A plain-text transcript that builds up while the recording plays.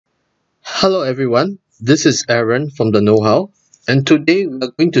Hello everyone, this is Aaron from the Know-How, and today we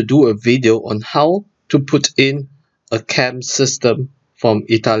are going to do a video on how to put in a cam system from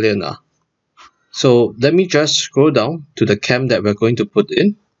Italiana. So let me just scroll down to the cam that we're going to put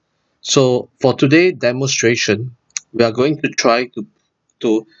in. So for today's demonstration, we are going to try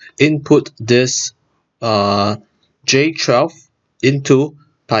to input this J12 into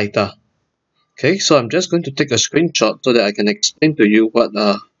PYTHA. Okay, so I'm just going to take a screenshot so that I can explain to you what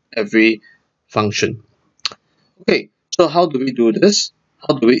every function. Okay, so how do we do this?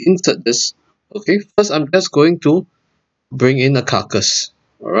 How do we insert this? Okay, first I'm just going to bring in a carcass.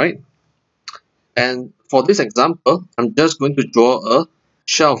 Alright, and for this example, I'm just going to draw a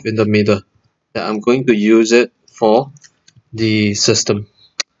shelf in the middle that I'm going to use it for the system.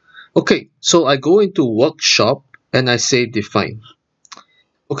 Okay, so I go into workshop and I say define.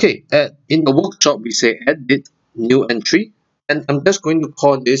 Okay, in the workshop we say edit new entry, and I'm just going to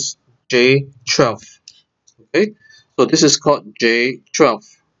call this J12. Okay, so this is called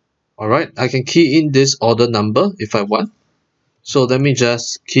J12. Alright, I can key in this order number if I want. So let me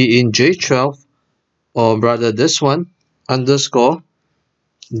just key in J12, or rather this one, underscore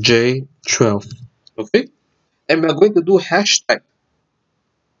J12. Okay, and we're going to do hashtag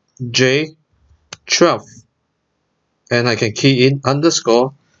J12, and I can key in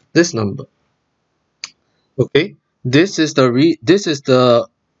underscore this number. Okay, this is the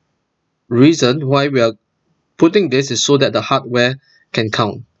reason why we are putting this, is so that the hardware can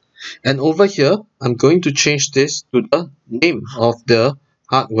count. And over here, I'm going to change this to the name of the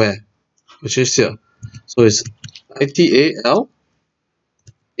hardware, which is here. So it's Italiana.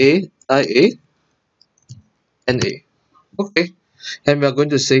 Okay, and we are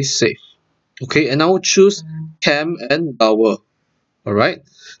going to say save. Okay, and I will choose cam and dowel. Alright,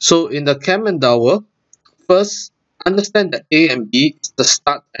 so in the cam and dowel, first understand that A and B is the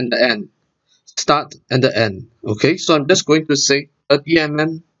start and the end. Start and the end. Okay, so I'm just going to say 30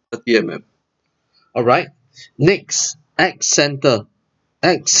 mm, 30 mm. Alright, next, X center.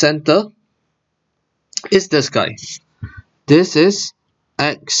 X center is this guy. This is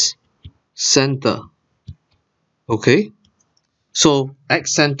X center. Okay, so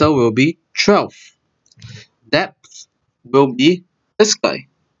X center will be 12. Depth will be this guy.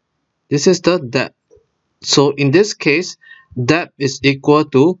 This is the depth. So in this case, depth is equal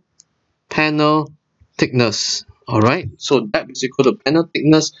to panel thickness. Alright, so depth is equal to panel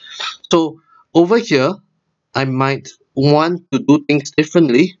thickness. So over here, I might want to do things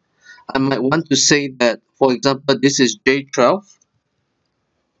differently. I might want to say that, for example, this is J12,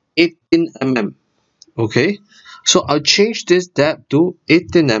 18 mm. Okay, so I'll change this depth to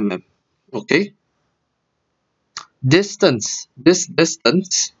 18 mm. Okay, distance, this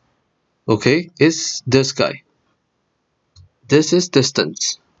distance, okay, is this guy. This is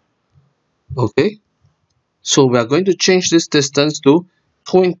distance. Okay, so we are going to change this distance to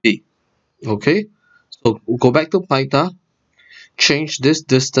 20. Okay, so go back to PYTHA, change this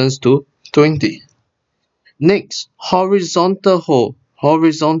distance to 20. Next, horizontal hole,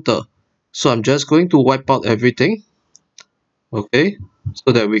 horizontal. So I'm just going to wipe out everything. Okay,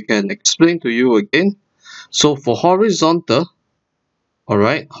 so that we can explain to you again. So for horizontal,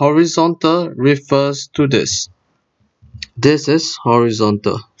 alright, horizontal refers to this. This is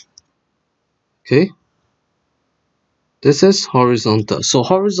horizontal. Okay, this is horizontal. So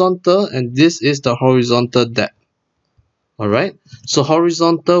horizontal, and this is the horizontal depth. Alright, so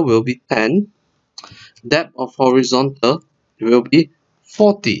horizontal will be 10. Depth of horizontal will be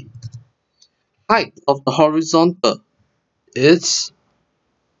 40. Height of the horizontal is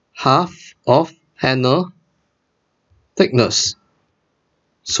half of panel thickness.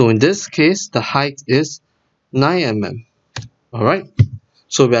 So in this case, the height is 9 mm. Alright,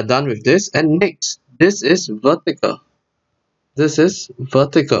 so we are done with this. And next, this is vertical. This is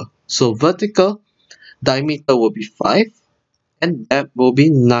vertical. So vertical diameter will be 5 and depth will be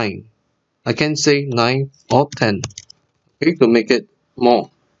 9. I can say 9 or 10, okay, to make it more.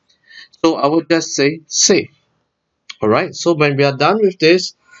 So I will just say save. Alright, so when we are done with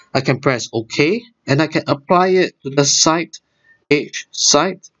this, I can press OK and I can apply it to the side edge,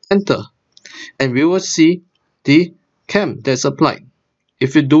 side, enter. And we will see the cam that's applied.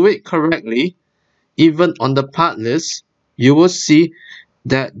 If you do it correctly, even on the part list, you will see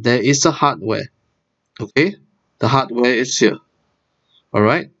that there is a hardware. Okay, the hardware is here.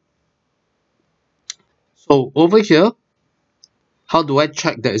 Alright, so over here, how do I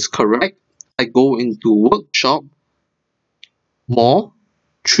check that it's correct? I go into workshop, more,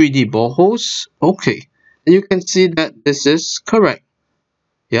 3D boreholes. Okay, and you can see that this is correct.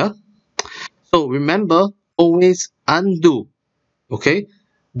 Yeah, so remember, always undo. Okay,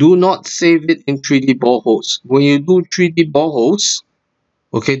 Do not save it in 3D boreholes. When you do 3D boreholes,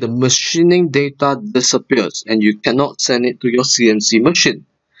 okay, the machining data disappears and you cannot send it to your CNC machine.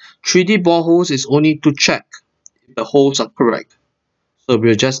 3D boreholes is only to check if the holes are correct. So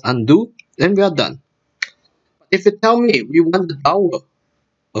we'll just undo and we are done. If you tell me we want the dowel,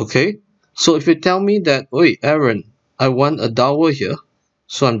 okay, so if you tell me that, wait, Aaron, I want a dowel here,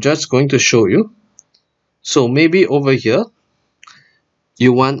 so I'm just going to show you. So maybe over here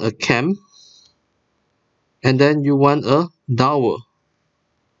you want a cam, and then you want a dowel,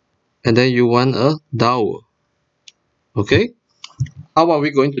 and then you want a dowel. Okay, how are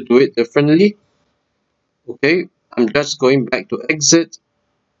we going to do it differently? Okay, I'm just going back to exit,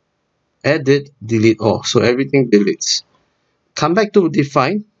 edit, delete all, so everything deletes. Come back to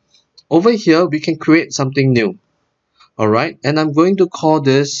define. Over here we can create something new. Alright, and I'm going to call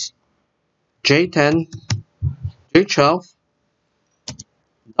this J10, J12,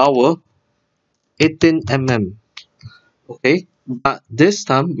 dowel 18mm. Okay, but this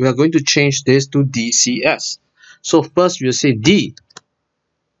time we are going to change this to DCS. So first we'll say D,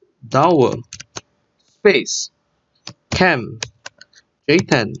 dowel, space, cam,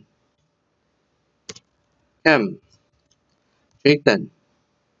 J10, cam, J10,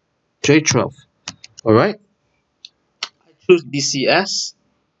 J12. Alright, I choose DCS.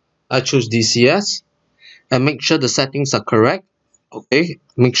 I choose DCS and make sure the settings are correct. Okay,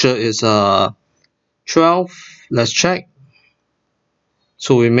 make sure it's 12. Let's check.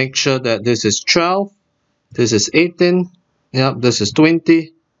 So we make sure that this is 12, this is 18, yep, this is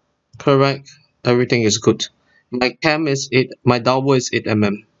 20, correct, everything is good. My cam is 8, my dowel is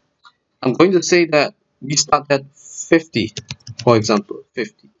 8mm. I'm going to say that we start at 50, for example,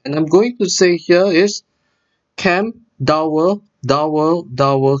 50. And I'm going to say here is cam, dowel, dowel,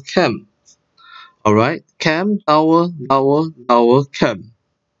 dowel, cam. Alright, cam, dowel, dowel, dowel, cam.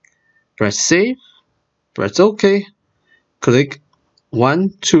 Press save, press OK, click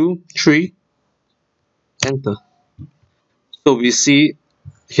 1, 2, 3, enter. So we see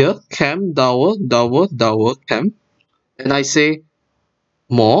here cam, dowel, dowel, dowel, cam. And I say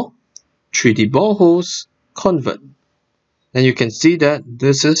more, 3D boreholes, convert. And you can see that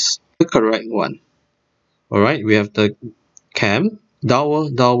this is the correct one. Alright, we have the cam, dowel,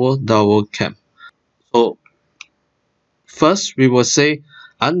 dowel, dowel, cam. So first we will say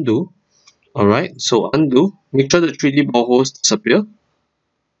undo. Alright, so undo. Make sure the 3D boreholes disappear.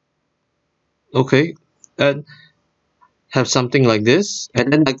 Okay, and have something like this.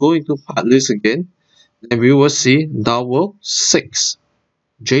 And then I go into part list again. And we will see dowel 6,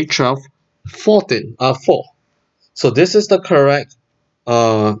 J12, 14, 4. So this is the correct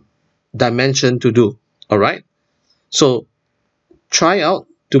dimension to do. Alright, so try out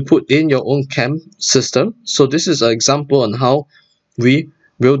to put in your own cam system. So this is an example on how we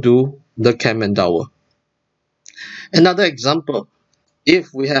will do the cam and dowel. Another example,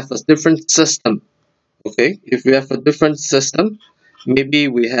 if we have a different system, okay, if we have a different system, maybe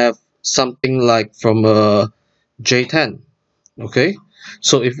we have something like from a J10. Okay,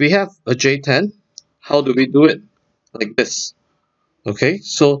 so if we have a J10, how do we do it? Like this. Okay,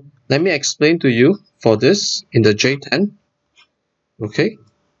 so let me explain to you for this in the J10. Okay,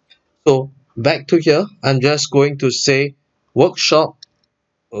 so back to here, I'm just going to say workshop,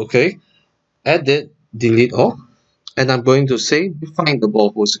 okay, edit, delete all, and I'm going to say define the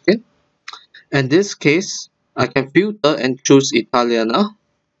boreholes again. In this case, I can filter and choose Italiana.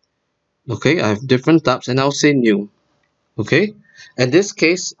 Okay, I have different tabs and I'll say new. Okay, in this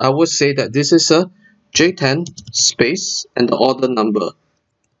case, I would say that this is a J10 space and the order number.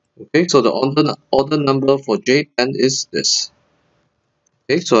 Okay, so the order number for J10 is this.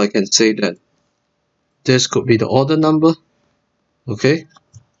 Okay, so I can say that this could be the order number. Okay,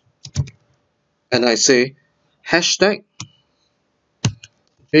 and I say hashtag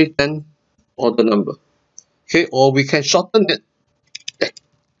J10 order number. Okay, or we can shorten it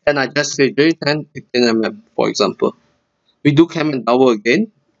and I just say J10 18mm, for example. We do cam and dowel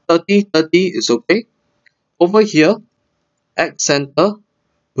again. 30, 30 is okay. Over here, X center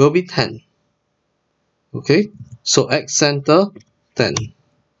will be 10. Okay, so X center 10.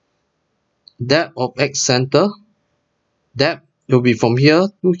 Depth of X center, depth will be from here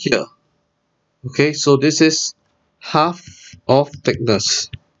to here. Okay, so this is half of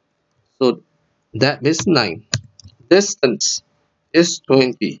thickness. So that is 9. Distance is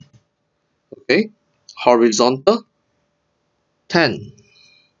 20. Okay, horizontal 10.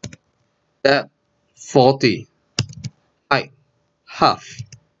 Depth 40. Height half.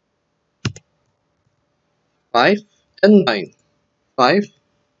 5 and 9. 5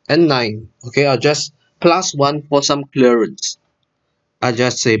 and 9. Okay, I'll just plus 1 for some clearance. I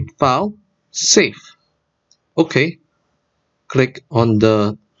just say File, Save. Okay, click on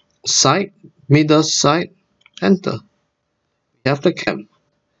the side, middle side, enter. We have the cam.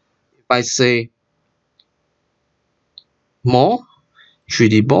 If I say more,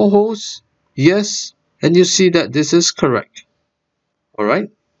 3D boreholes, yes, and you see that this is correct. Alright,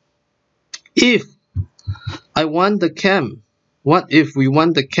 if I want the cam, what if we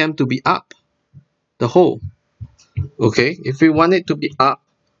want the cam to be up, the hole? Okay, if we want it to be up,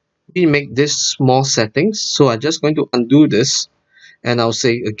 we make this small settings. So I'm just going to undo this, and I'll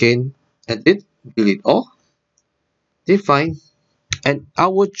say again, edit, delete all, define, and I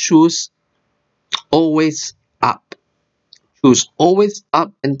will choose always up. Choose always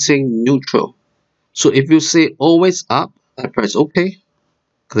up and say neutral. So if you say always up, I press OK,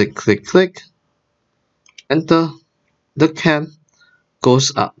 click, click, click, enter, the cam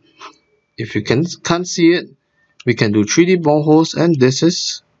goes up. If you can't see it, we can do 3D boreholes, and this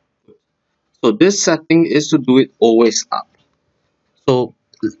is, so this setting is to do it always up. So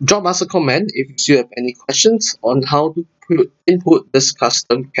drop us a comment if you have any questions on how to input this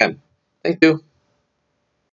custom cam. Thank you.